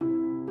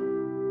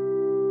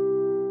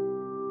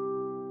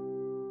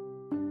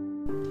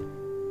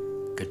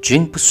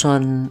Kajing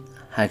pusan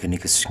hagani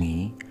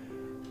kasngi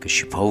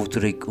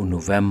kashipotrik u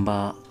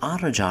November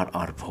arajar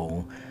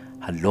arpo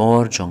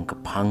halor jong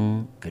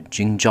kapang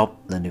kajing job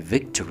lani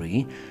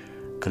victory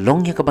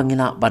kalong ya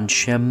kabangila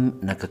banshem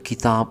na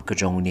kakitab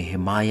kajong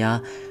Nehemaya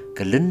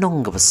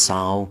kalinong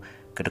gabasaw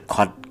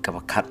kadakot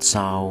kabakat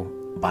saw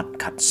bat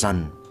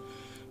katsan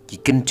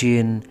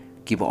kikintin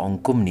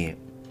kibaong kumni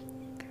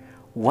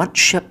wat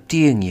shep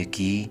tieng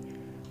yaki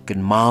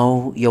kan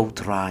mau yaw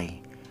try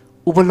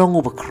ubalong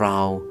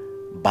ubakraw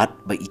bat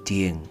ba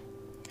itieng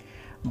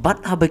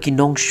bat haba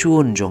kinong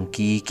shun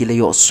jongki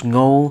kilayo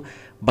sngow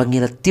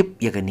bangila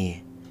tip yagani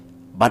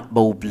bat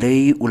bau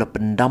blay ula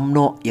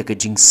pendamno yaga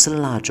jing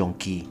sela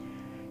jongki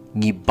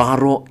ngi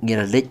baro ngi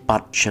lek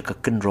pat shaka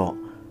kenro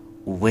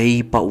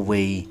uwei pa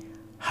uwei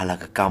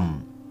halaga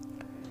kam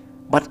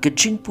bat ke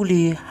jing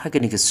puli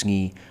hagani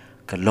kesngi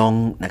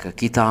kalong naka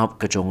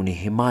kitab kajong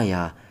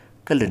Nehemaya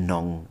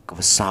kalenong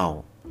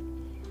kawasaw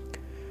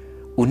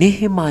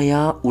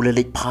Nehemaya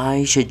ulalit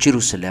pai sa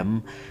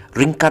Jerusalem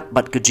ringkat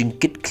bat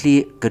kejingkit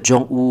kli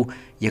kejong u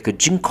ya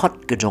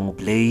kejingkot kejong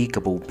blay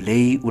kabau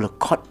blay ula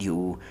kot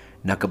yu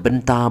na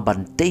kebenta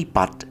bantai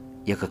pat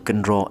ya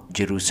kekenro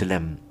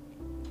Jerusalem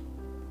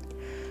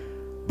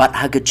bat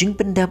haga jing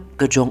pendap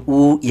kejong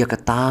u ya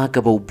kata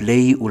kabau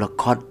blay ula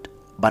kot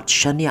bat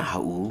shania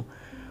hau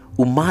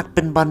umat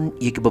penban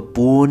ya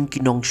kebabun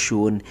kinong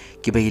shun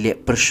kibaile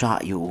persya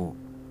yu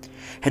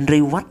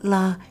Henry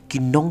watla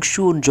kinong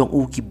shun jong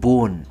u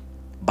kibon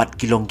bat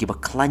kilong kiba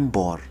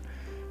kleinbor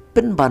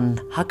penban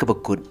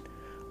hakabakut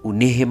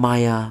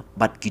Nehemaya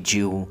bat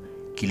kijiu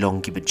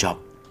kilong kiba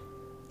job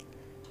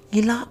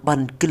ngila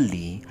ban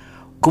keli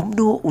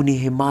kumno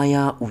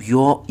Nehemaya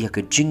uyo ya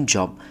ke jing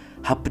job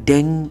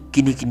hapdeng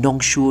kini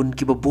kinong shun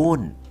kiba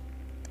bon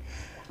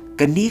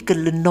kani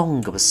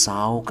kelenong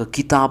kabasaw ka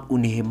kitab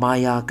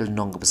Nehemaya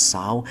kelenong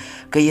kabasaw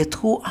kaya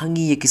tu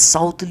hangi ya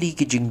kisautli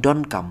ki jing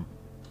don kam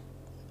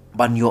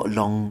ban yo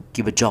long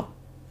kiba job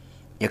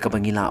ya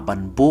kabangila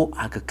ban bo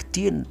aga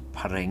ketien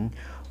pareng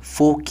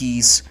 4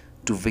 keys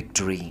to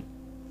victory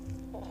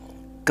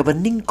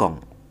kabaning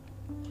kong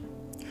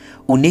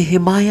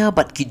Nehemaya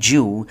bat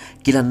kijiu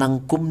kila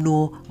nang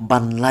kumno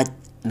ban laj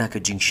na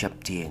kajing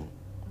syaptieng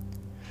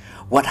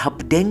wat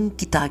hapdeng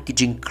kita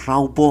kijing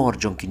crowbor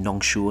jong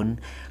kinong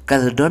shun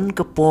kaladon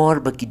kapor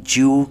ba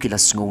kijiu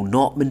kila sngow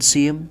no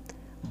mensim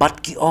bat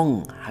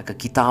kiong haka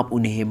kitab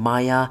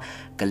Nehemaya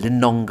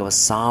kalenong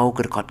gawasaw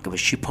kerkot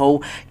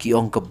gawashipaw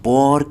kiong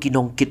kabor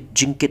kinong kit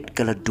jingkit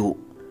kaladu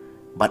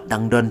bat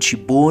dangdon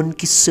shibon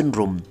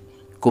kisenrum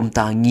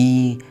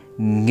kumtangi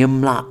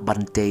ngemla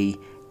bantay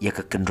ya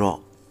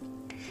kakenro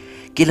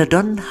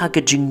kiladon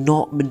haka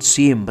jingno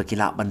mensim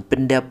bakila ban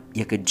pendep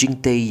ya ka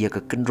jingtay ya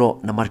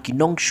kakenro namar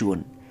kinong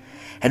shun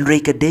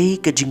Henry kadai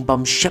ka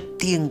jingbam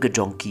syaptieng ka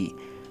jongki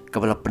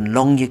kabala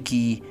penlong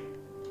yaki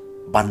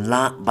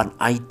banla ban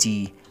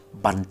IT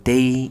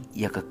bantai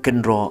ya ke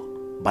kenro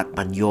bat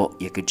banyo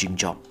ya ke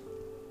jingjob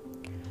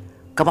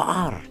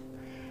kabaar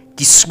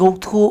kisngong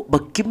thu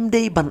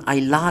bakimdei ban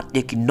ailat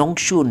ya ki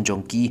nongshun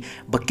jongki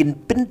bakin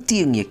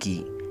penting ya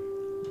ki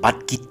bat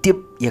kitip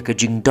ya ke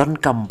jingdon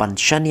kam ban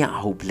shania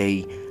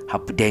hoblei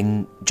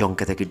hapdeng jong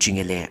kata ke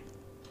jingele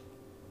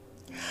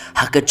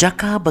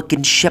hakajaka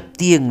bakin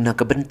syaptieng na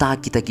kabenta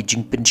kita ki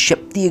jingpen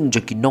syaptieng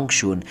jong ki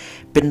nongshun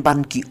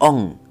penban ki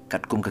ong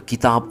kat kum ka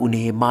kitab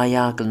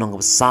Nehemaya kalnong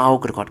saw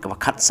kerkot ka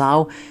kat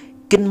saw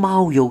kin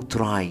mau yo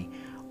try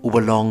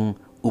ubalong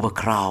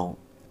ubakraw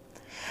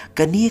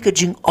kani ka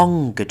jing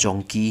ong ka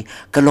jongki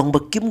kalong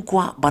bakim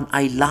kwa ban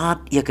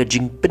ailat ya ka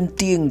jing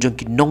penting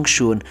jongki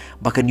nongshun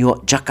bakan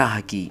yo jaka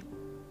haki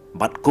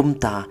bat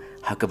kumta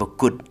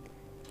hakabakut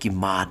ki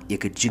mat ya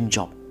ka jing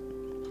job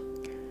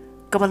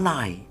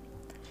kabalai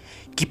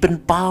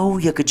kipen pau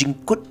ya ke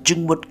jingkut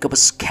jingmut ke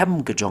baskem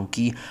ke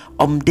jongki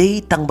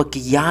omdei tang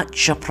bakiya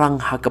chaprang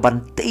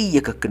hakaban tei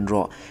ya ke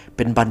kenro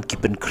penban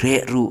kipen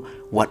kreru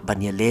wat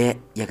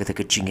banyale ya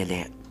ke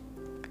jingele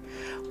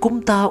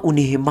kumta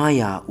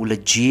Nehemaya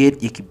ulajit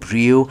ya ki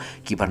brio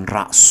ki ban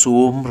ra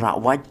sum ra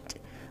wat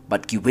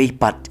bat ki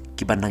weipat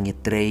ki ban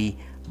nangitrei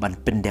ban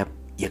pendep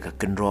ya ke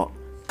kenro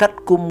kat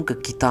kum ke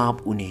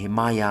kitab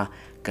Nehemaya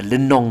ke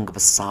lenong ke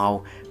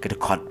basaw ke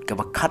dekot ke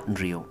bakat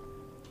rio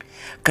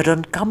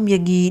kadon kam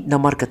yangi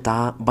namar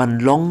kata ban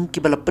long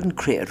ki balapen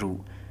kreru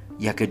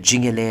ya ke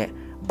jingele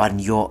ban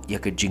yo ya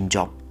ke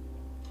jingjob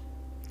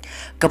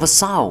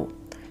kabasaw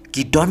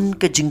ki don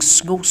ke jing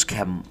snow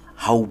scam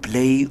how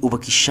blay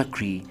ubaki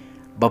shakri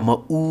ba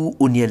mau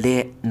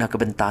unyele na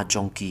kabenta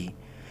jongki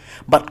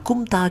bat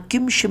kumta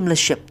kim shimla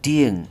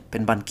sheptieng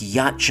penban ki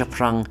ya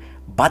chaprang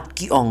bat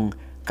ki ong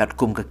kat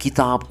kum ka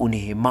kitab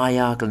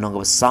Nehemaya kalnong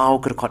kabasaw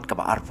kerkot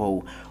kaba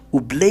arpo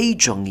ublay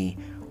jongi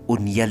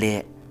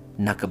unyele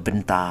na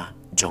kabenta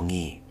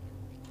jongi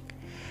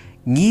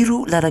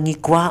ngiru larangi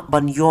kwa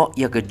ban yo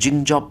ya ka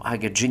jingjob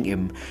haga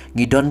jingim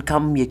ngidon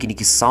kam ya kini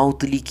ki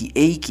sautli ki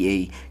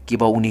ki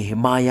ba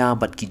Nehemaya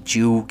bat ki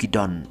jiu ki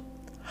don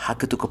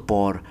hakatu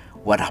kapor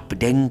warah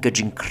pedeng ka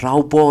jing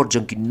crowbor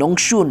jong ki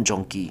nongshun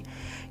jongki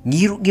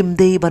ngiru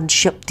gimdei ban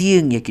syap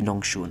tieng ya ki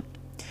nongshun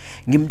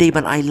ngim day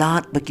ban ay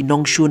lat baki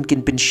nong shun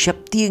kin pen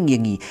syap tiang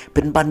yangi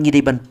pen ban ngi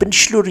day ban pen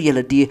shlur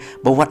yala di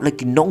bawat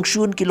laki nong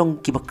shun kilong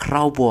ki ba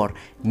kraw bor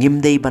ngim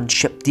day ban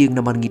syap tiang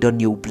naman ngi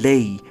don yu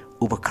blay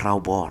u ba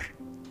kraw bor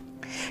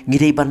ngi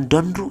day ban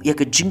don ru ya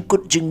ka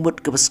jingkut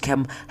jingmut ka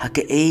baskem ha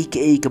ka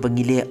ka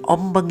bangile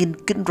om bangin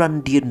kinran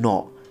di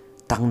no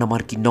tang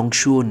namar ki nong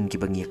shun ki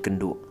bangi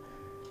kendu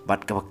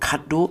bat ka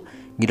khaddo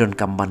ngi don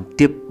kamban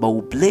tip bau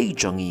blay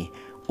jongi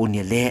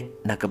unya le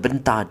na ka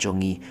benta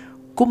jongi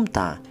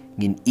kumta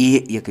ngin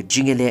ya ka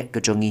jingele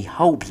ka jongi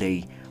how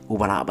play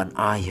ubala ban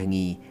ai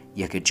hangi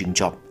ya ka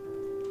jingjob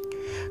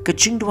ka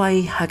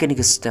jingdwai ha ka ni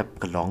ka step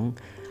ka long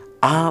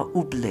a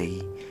ublay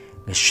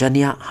nga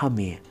shania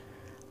hame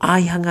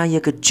ai hanga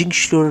ya ka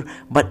jingslur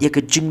bat ya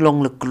ka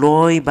jinglong le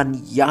kloy ban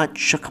ya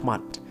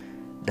shakmat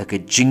da ka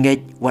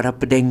jinget wara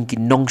pedeng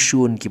ki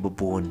nongshun ki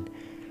bubun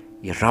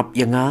ya rap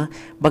ya nga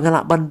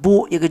bangala ban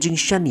bu ya ka jing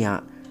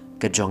shania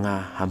ka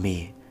jonga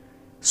hame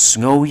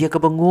sngow ya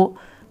ka bangu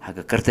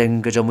haga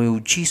kerteng ke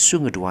jamu Jisu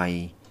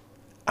ngedwai.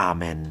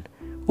 Amen.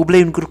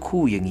 Ubleun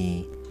kurku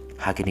yangi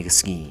hagini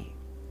kesengi.